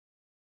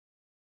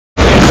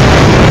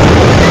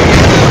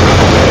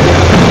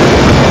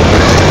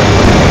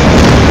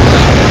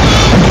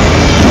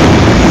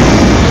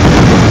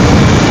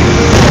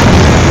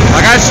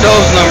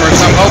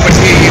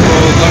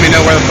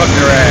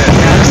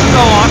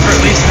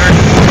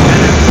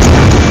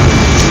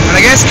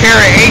guess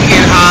Kara ain't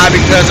getting high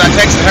because I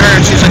texted her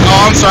and she's like,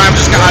 oh, I'm sorry, I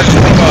just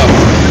woke up.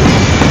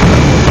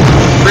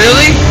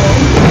 Really?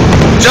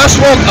 Just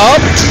woke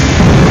up?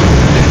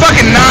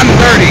 Fucking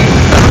 9:30.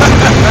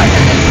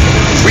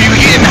 Were you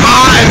getting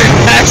high and then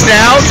passed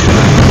out?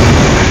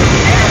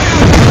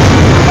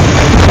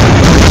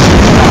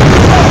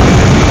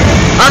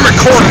 I'm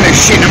recording this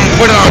shit and I'm gonna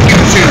put it on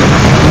YouTube.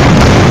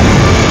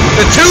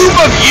 The tube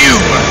of you.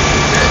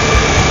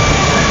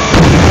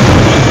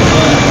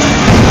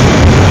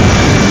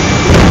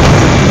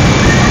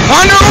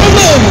 Over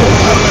Louisville,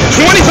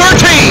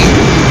 2013.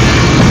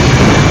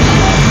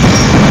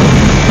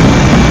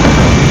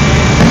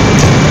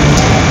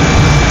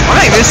 I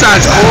think this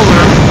side's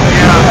cooler.